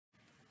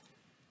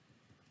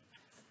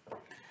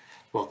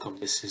Welcome,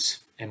 this is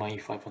MIE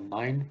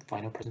 519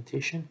 final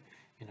presentation.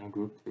 In our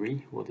group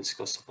 3, we'll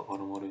discuss the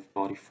automotive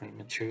body frame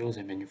materials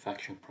and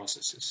manufacturing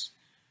processes.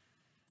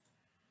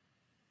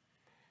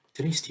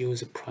 Today, steel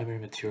is a primary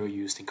material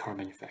used in car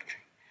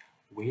manufacturing.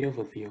 Weight of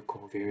a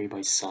vehicle vary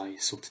by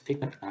size, so to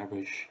take an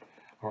average,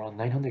 around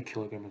 900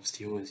 kilograms of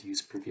steel is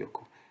used per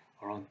vehicle.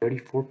 Around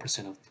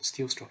 34% of the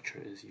steel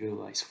structure is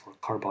utilized for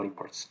car body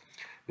parts,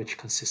 which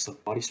consists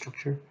of body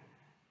structure,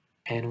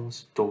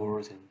 panels,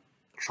 doors, and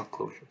truck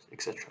closures,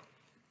 etc.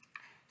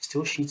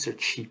 Steel sheets are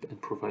cheap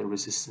and provide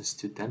resistance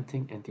to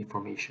denting and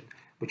deformation,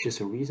 which is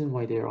the reason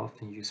why they are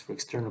often used for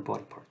external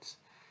body parts.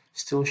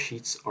 Steel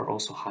sheets are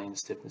also high in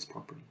stiffness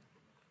property.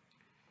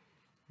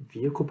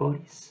 Vehicle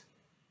bodies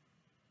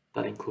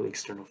that include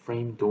external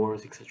frame,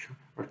 doors, etc.,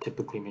 are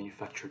typically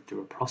manufactured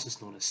through a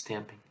process known as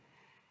stamping.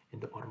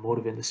 In the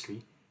automotive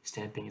industry,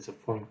 stamping is a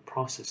forming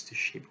process to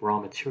shape raw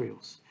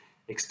materials.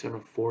 External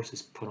force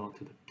is put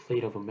onto the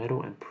plate of a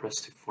metal and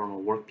pressed to form a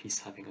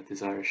workpiece having a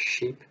desired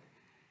shape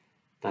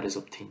that is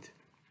obtained.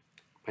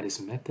 By this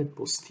method,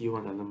 both steel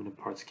and aluminum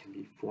parts can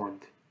be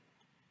formed.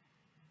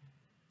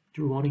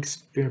 Through one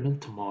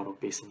experimental model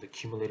based on the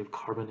cumulative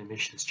carbon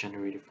emissions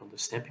generated from the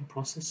stamping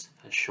process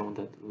has shown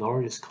that the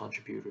largest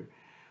contributor,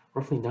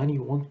 roughly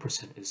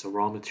 91%, is the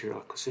raw material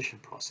acquisition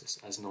process,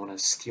 as known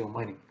as steel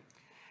mining.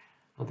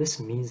 Now, this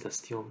means that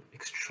steel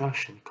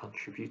extraction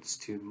contributes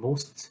to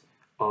most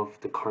of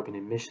the carbon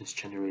emissions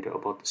generated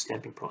about the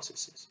stamping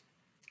processes.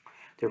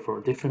 Therefore,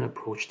 a different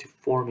approach to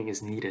forming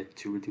is needed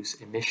to reduce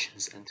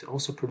emissions and to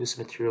also produce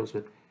materials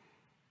with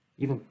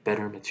even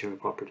better material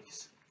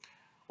properties.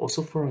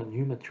 Also, for a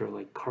new material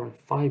like carbon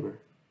fiber,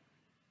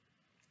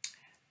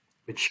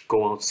 which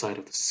go outside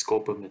of the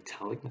scope of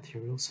metallic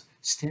materials,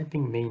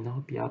 stamping may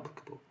not be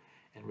applicable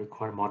and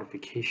require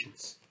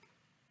modifications.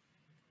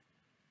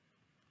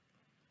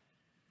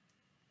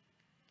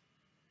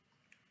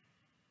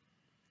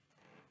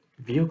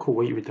 Vehicle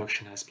weight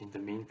reduction has been the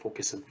main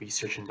focus of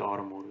research in the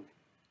automotive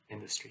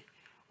industry.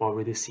 While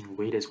reducing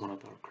weight is one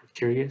of our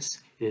criteria,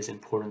 it is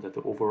important that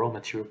the overall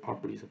material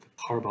properties of the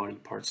car body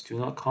parts do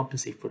not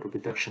compensate for the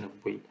reduction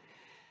of weight.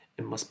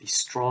 It must be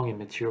strong in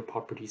material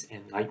properties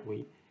and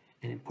lightweight,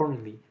 and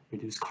importantly,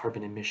 reduce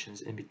carbon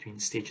emissions in between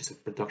stages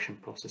of production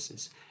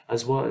processes,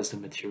 as well as the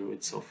material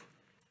itself.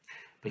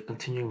 By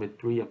continuing with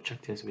 3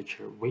 objectives, which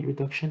are weight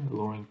reduction,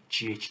 lowering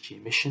GHG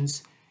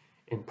emissions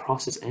in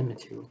process and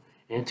material,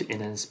 and to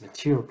enhance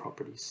material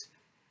properties.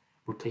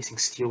 Replacing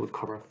steel with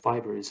carbon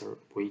fiber is our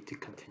way to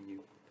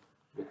continue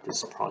with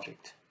this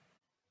project.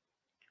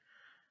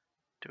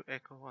 To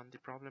echo on the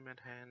problem at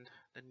hand,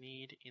 the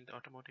need in the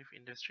automotive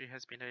industry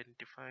has been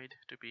identified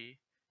to be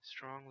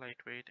strong,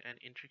 lightweight, and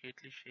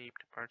intricately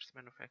shaped parts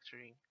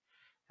manufacturing.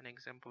 An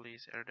example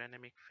is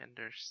aerodynamic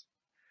fenders.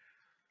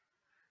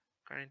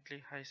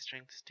 Currently,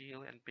 high-strength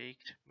steel and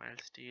baked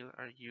mild steel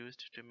are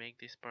used to make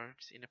these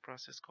parts in a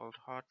process called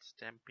hot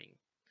stamping.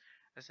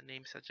 As the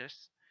name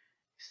suggests,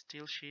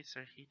 steel sheets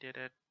are heated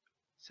at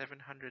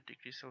 700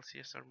 degrees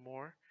Celsius or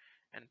more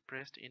and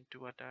pressed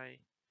into a die.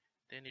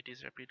 Then it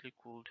is rapidly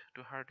cooled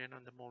to harden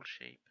on the mold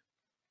shape.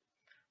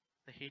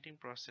 The heating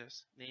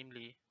process,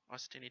 namely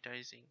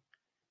austenitizing,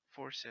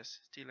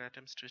 forces steel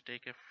atoms to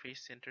take a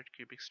face-centered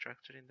cubic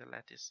structure in the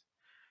lattice.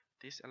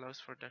 This allows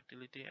for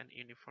ductility and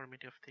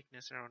uniformity of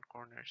thickness around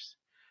corners.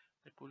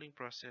 The cooling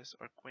process,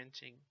 or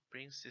quenching,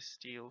 brings this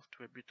steel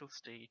to a brittle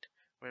state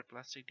where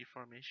plastic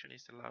deformation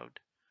is allowed.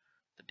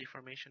 The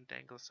deformation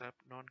tangles up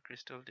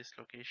non-crystal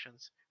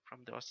dislocations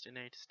from the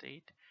austenite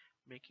state,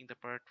 making the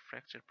part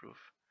fracture-proof.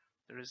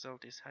 The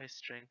result is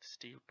high-strength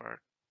steel part.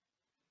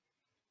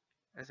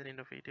 As an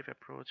innovative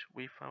approach,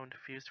 we found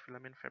fused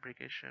filament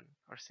fabrication,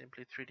 or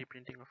simply 3D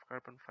printing of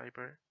carbon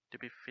fiber, to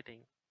be fitting.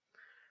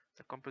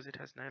 The composite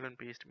has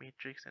nylon-based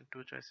matrix and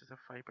 2 choices of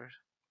fibers,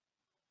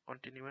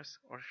 continuous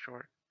or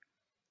short.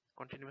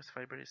 Continuous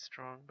fiber is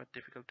strong but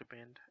difficult to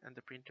bend, and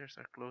the printers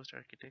are closed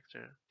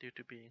architecture due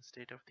to being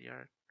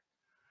state-of-the-art.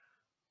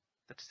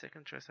 The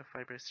second choice of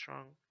fiber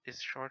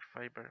is short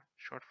fiber.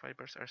 Short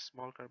fibers are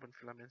small carbon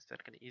filaments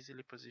that can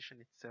easily position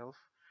itself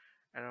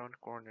around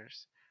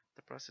corners.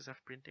 The process of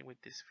printing with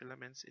these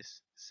filaments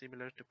is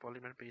similar to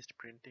polymer-based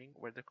printing,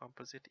 where the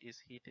composite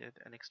is heated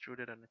and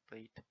extruded on a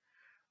plate.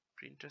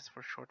 Printers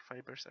for short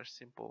fibers are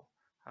simple.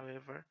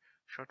 However,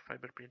 short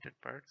fiber printed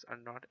parts are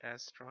not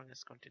as strong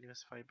as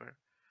continuous fiber.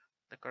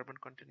 The carbon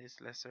content is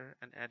lesser,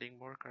 and adding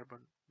more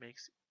carbon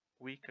makes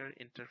weaker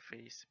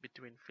interface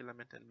between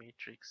filament and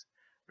matrix,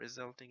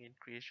 resulting in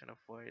creation of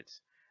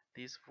voids.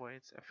 These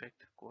voids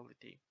affect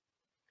quality.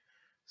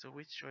 So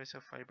which choice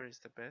of fiber is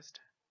the best?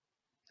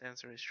 The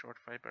answer is short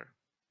fiber.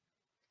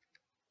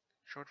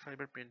 Short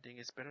fiber printing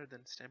is better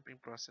than stamping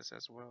process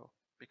as well,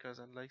 because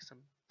unlike some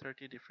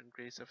 30 different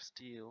grades of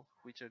steel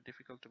which are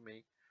difficult to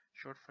make,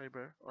 short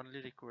fiber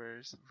only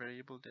requires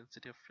variable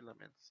density of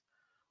filaments.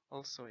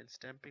 Also, in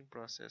stamping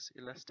process,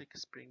 elastic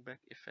springback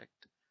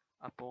effect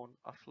upon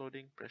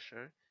offloading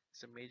pressure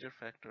is a major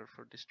factor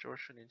for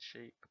distortion in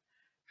shape.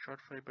 Short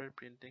fiber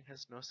printing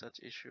has no such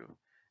issue,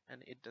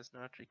 and it does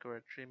not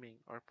require trimming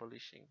or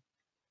polishing.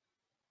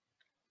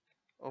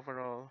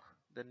 Overall,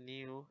 the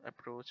new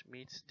approach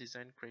meets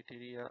design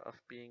criteria of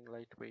being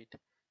lightweight.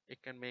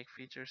 It can make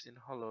features in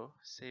hollow,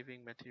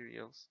 saving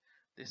materials.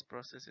 This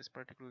process is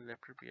particularly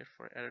appropriate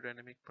for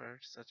aerodynamic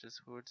parts such as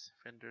hoods,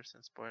 fenders,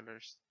 and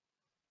spoilers.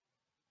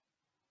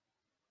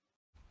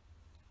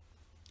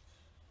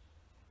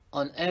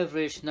 On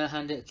average,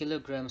 900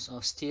 kilograms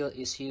of steel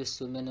is used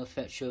to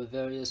manufacture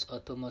various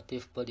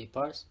automotive body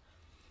parts.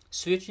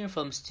 Switching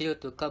from steel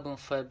to carbon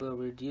fiber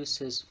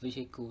reduces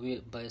vehicle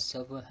weight by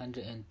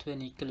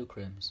 720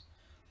 kilograms.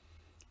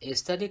 A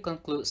study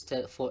concludes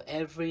that for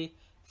every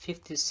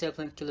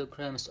 57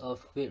 kilograms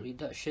of weight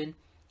reduction,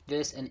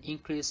 there is an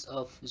increase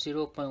of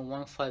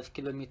 0.15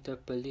 km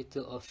per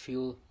liter of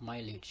fuel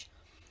mileage.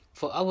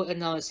 For our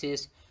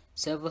analysis,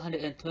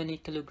 720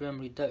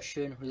 kg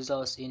reduction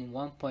results in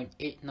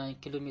 1.89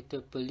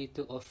 km per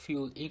liter of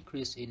fuel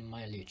increase in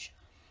mileage.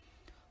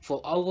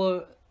 For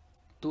our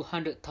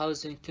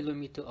 200,000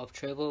 km of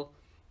travel,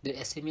 the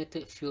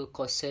estimated fuel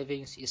cost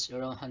savings is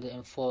around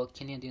 104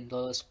 Canadian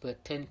dollars per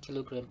 10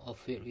 kg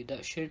of weight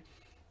reduction.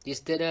 This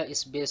data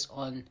is based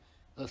on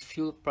a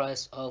fuel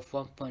price of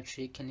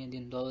 1.3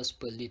 Canadian dollars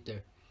per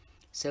liter.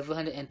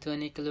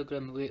 720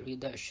 kg weight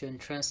reduction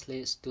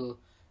translates to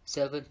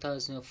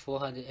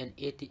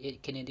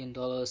 7,488 Canadian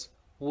dollars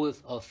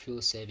worth of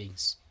fuel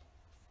savings.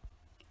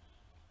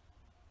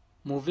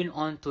 Moving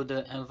on to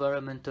the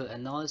environmental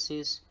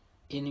analysis,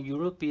 in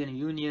European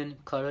Union,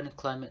 current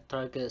climate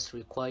targets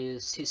require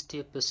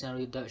 60%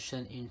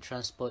 reduction in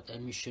transport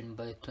emission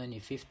by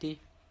 2050.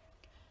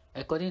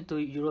 According to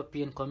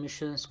European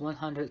Commission's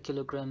 100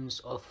 kilograms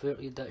of weight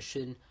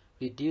reduction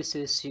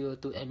reduces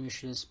CO2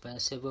 emissions by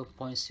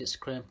 7.6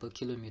 grams per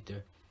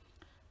kilometer.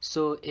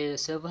 So a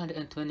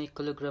 720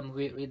 kilogram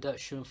weight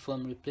reduction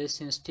from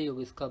replacing steel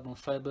with carbon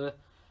fiber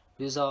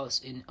results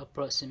in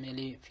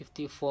approximately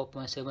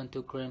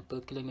 54.72 grams per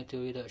kilometer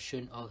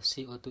reduction of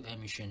CO2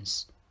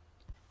 emissions.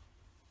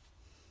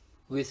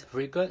 With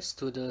regards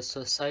to the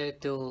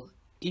societal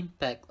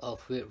impact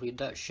of weight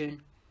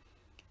reduction,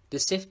 the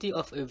safety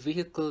of a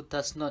vehicle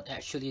does not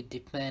actually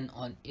depend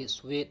on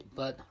its weight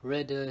but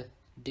rather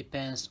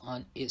depends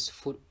on its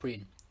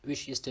footprint,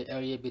 which is the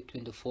area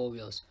between the four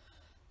wheels.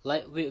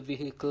 Lightweight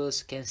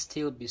vehicles can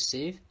still be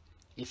safe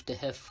if they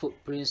have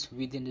footprints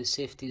within the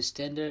safety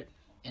standard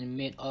and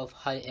made of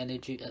high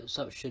energy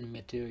absorption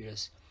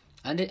materials.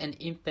 Under an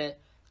impact,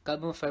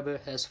 carbon fiber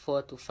has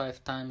 4 to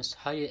 5 times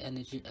higher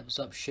energy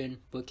absorption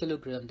per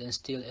kilogram than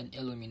steel and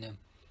aluminum.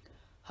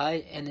 High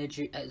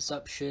energy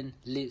absorption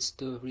leads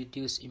to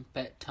reduced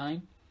impact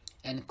time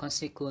and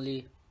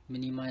consequently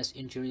minimize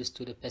injuries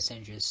to the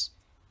passengers.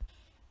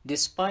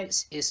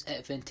 Despite its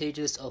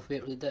advantages of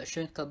weight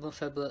reduction, carbon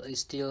fiber is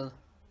still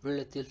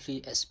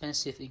relatively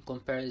expensive in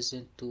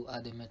comparison to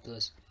other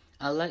metals.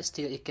 Unlike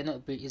steel, it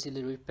cannot be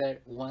easily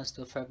repaired once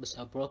the fibers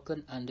are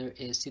broken under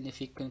a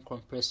significant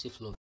compressive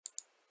load.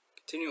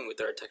 Continuing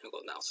with our technical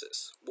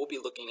analysis, we'll be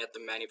looking at the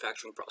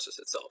manufacturing process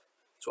itself.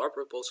 So our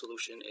proposed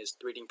solution is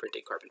 3D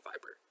printing carbon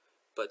fiber.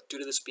 But due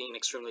to this being an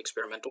extremely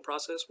experimental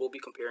process, we'll be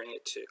comparing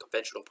it to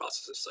conventional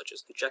processes such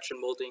as injection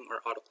molding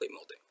or autoclave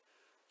molding.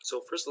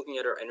 So first looking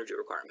at our energy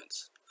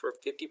requirements. For a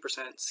 50%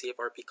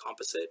 CFRP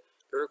composite,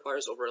 it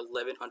requires over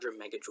 1100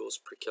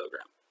 megajoules per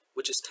kilogram,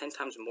 which is 10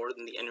 times more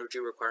than the energy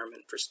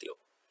requirement for steel.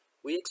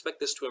 We expect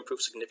this to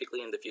improve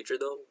significantly in the future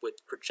though,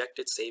 with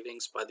projected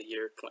savings by the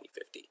year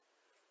 2050.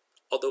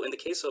 Although in the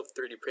case of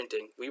 3D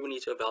printing, we will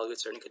need to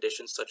evaluate certain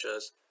conditions such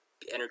as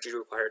the energy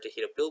required to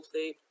heat a build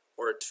plate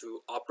or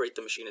to operate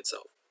the machine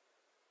itself.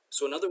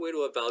 So another way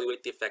to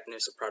evaluate the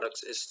effectiveness of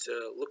products is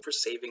to look for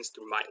savings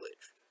through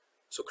mileage.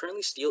 So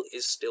currently steel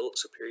is still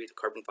superior to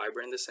carbon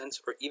fiber in this sense,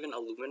 or even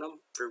aluminum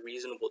for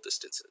reasonable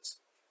distances.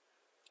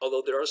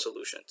 Although there are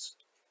solutions.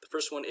 The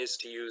first one is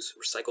to use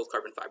recycled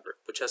carbon fiber,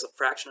 which has a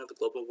fraction of the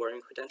global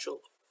warming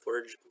potential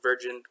for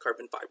virgin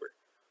carbon fiber,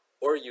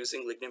 or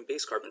using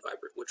lignin-based carbon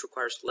fiber, which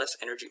requires less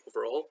energy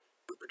overall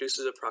and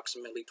produces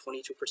approximately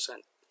 22%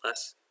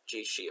 less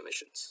GHG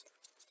emissions.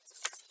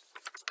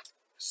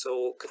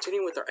 So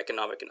continuing with our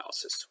economic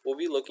analysis, we'll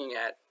be looking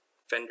at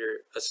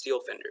a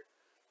steel fender.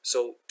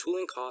 So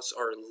tooling costs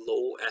are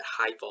low at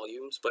high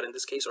volumes, but in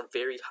this case are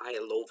very high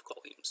at low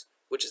volumes,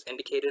 which is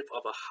indicative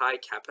of a high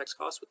capex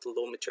cost with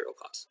low material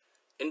costs.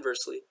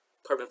 Inversely,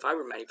 carbon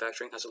fiber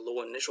manufacturing has a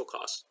low initial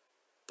cost,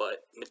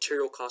 but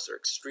material costs are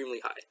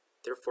extremely high.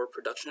 Therefore,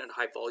 production at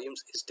high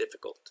volumes is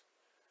difficult.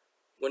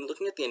 When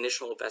looking at the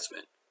initial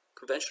investment,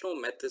 conventional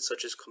methods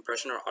such as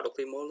compression or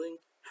autoclave molding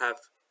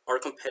are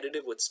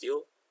competitive with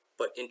steel,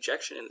 but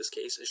injection in this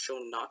case is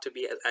shown not to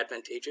be as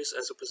advantageous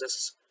as it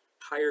possesses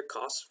higher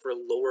costs for a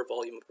lower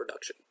volume of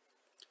production.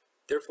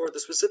 Therefore,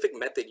 the specific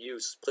method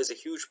used plays a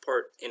huge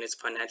part in its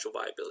financial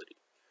viability.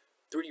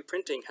 3D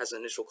printing has an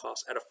initial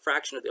cost at a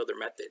fraction of the other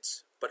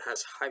methods, but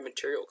has high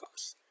material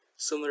costs,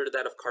 similar to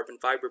that of carbon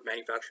fiber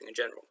manufacturing in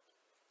general.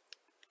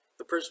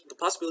 The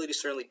possibility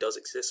certainly does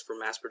exist for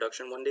mass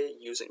production one day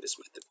using this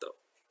method though.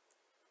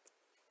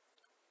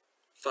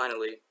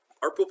 Finally,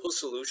 our proposed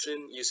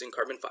solution using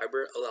carbon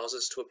fiber allows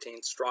us to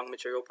obtain strong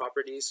material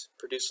properties,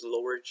 produce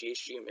lower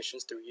GHG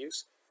emissions through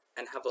use,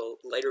 and have a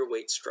lighter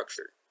weight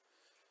structure.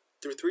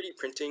 Through 3D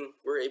printing,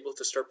 we're able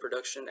to start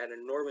production at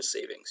enormous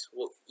savings,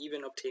 while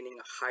even obtaining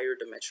a higher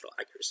dimensional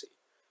accuracy.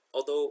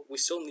 Although we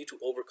still need to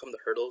overcome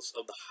the hurdles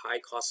of the high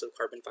cost of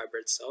carbon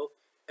fiber itself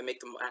and make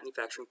the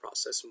manufacturing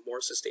process more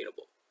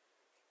sustainable.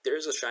 There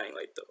is a shining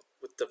light though.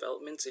 With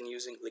developments in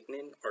using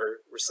lignin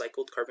or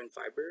recycled carbon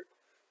fiber,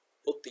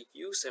 both the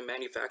use and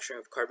manufacturing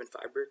of carbon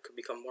fiber could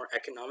become more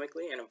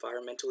economically and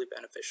environmentally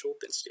beneficial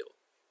than steel.